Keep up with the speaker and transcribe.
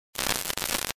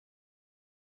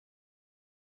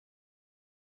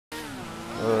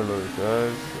Hello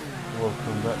guys,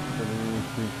 welcome back to the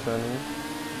YouTube channel.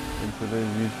 In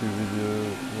today's YouTube video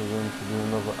we're going to do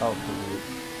another outfit glitch,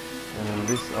 and in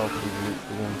this outfit glitch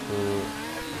we're going to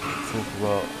talk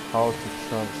about how to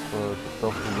transfer the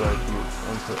duffel bag glitch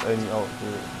onto any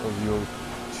outfit of your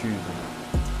choosing.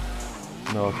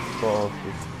 Now to start off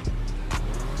with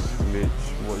glitch,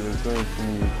 what you're going to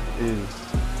need is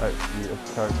actually a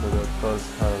character that does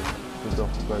have the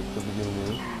duffel bag to begin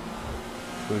with.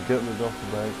 So to get the duffel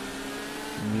bag,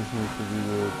 you just need to do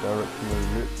the direct mode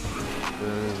glitch.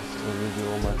 There's a video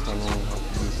on my channel on how to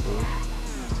do so.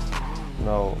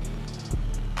 Now,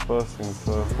 first things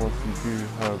first, once you do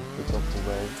have the duffel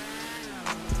bag,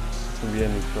 it can be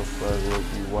any duffel bag, whether it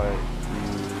be white,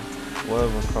 blue,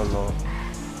 whatever colour,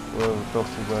 whatever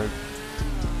duffel bag.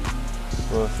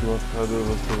 First you want to head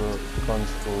over to the gun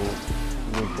store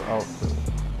with the outfit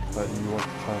that you want to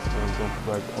transfer the duffel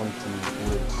bag onto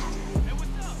with.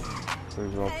 For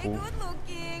example,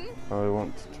 I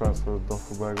want to transfer the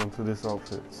duffel bag onto this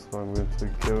outfit, so I'm going to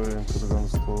go into the gun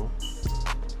store,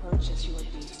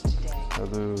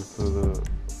 head over to the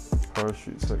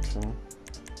parachute section,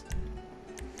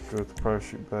 go to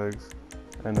parachute bags,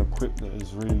 and equip that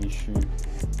is really chute.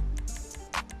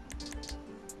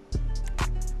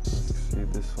 As you see,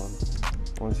 this one.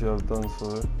 Once you have done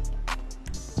so,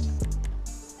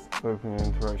 open your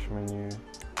interaction menu,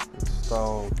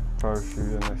 style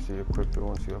parachute, and actually equip it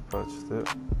once you have purchased it.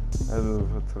 Head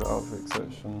over to the outfit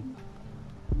section,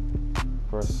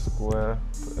 press square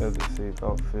to edit saved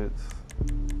outfits,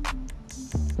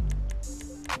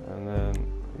 and then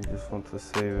you just want to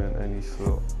save in any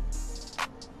slot.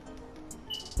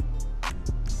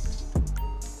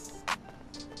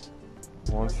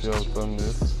 Once you have done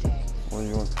this, what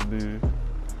you want to do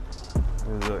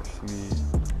is actually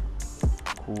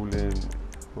call in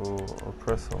for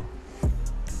oppressor.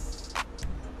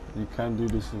 You can do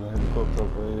this with a helicopter,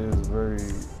 but it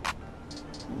is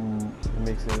it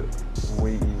makes it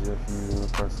way easier if you use an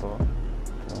oppressor.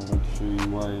 I'm going to show you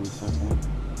why in a second.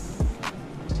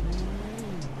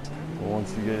 But once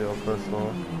you get your oppressor,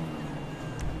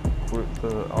 equip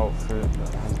the outfit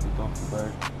that has the duffel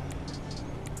bag.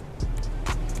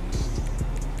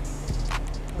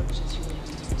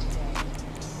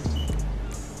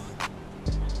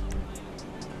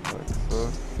 Like so.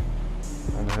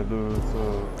 And head over to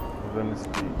Venice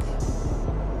Beach.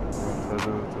 Head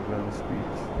over to Venice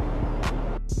Beach.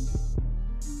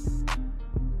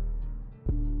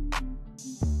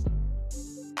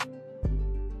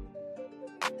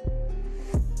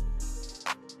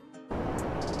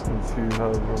 Once you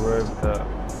have arrived at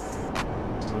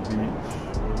the beach,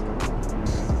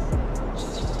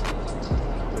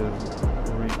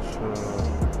 reach a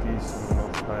decent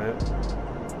enough height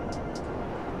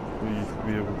for you to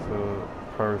be able to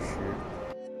parachute.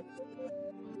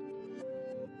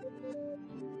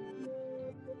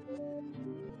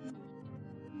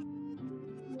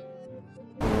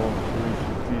 You want to reach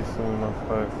a decent enough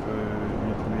height for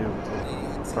you to be able to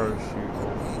parachute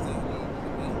off.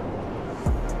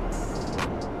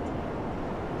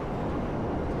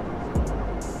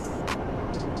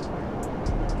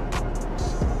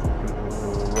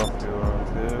 Roughly around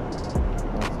here.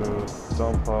 And to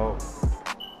jump out,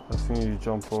 as soon as you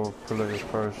jump off, pull out your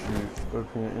parachute,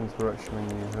 open your interaction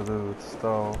menu, head over to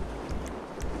style,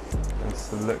 and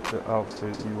select the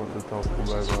outfit you want the duffel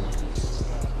bag on.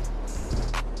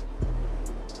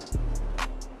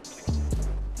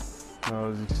 Now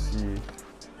as you can see,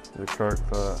 your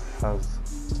character has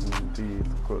indeed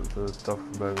got the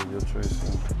duffel bag of your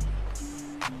choosing.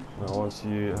 Now once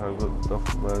you have got the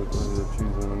duffel bag of your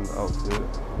choosing outfit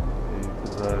that you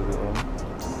desired it on,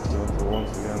 you want to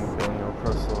once again get on your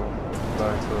oppressor,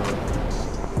 back to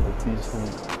a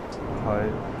decent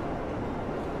height.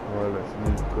 Well,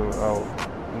 actually go out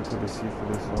into the sea for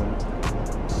this one.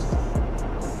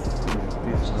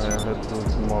 Decent height, head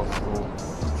towards the mast,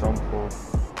 jump off,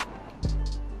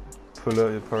 pull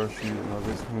out your parachute. Now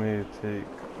this may take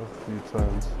a few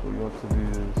turns. What you want to do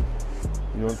is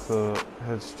you want to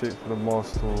head straight for the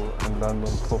mast and land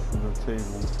on top of the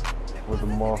table with the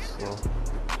mast.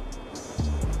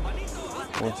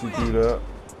 Once you do that,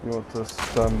 you want to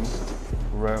stand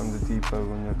right on the dpad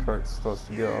when your character starts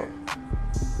to get up.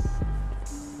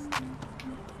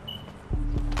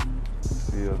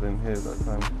 See, I didn't hit that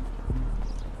time.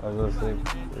 As I say,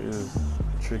 it is a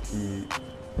tricky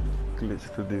glitch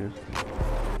to do.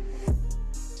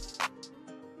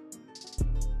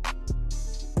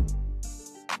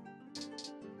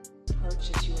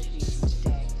 Purchase your piece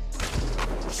today.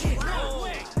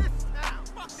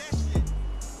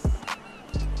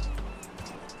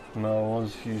 Now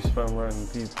once you spam right on the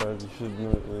dpad, you should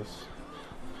notice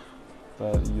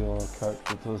that your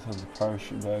character does have a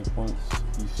parachute bag. Once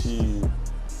you see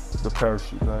the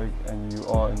parachute bag and you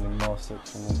are in the mask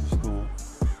section of the store,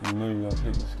 you know you have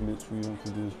hit this glitch. What you want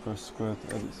to do is press square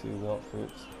to edit save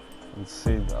outfits and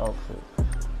save the outfit.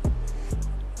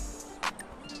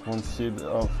 Once you see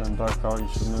the outfit and back out, you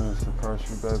should notice the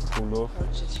parachute bag fall off.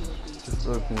 Just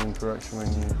open the interaction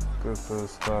menu, go for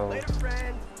style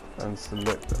and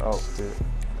select the outfit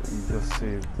that you just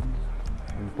saved.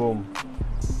 And boom,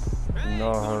 you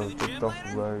now have the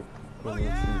duffel bag of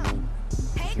the season.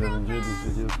 If you have enjoyed this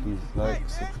video, please like,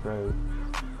 subscribe,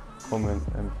 comment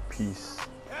and peace.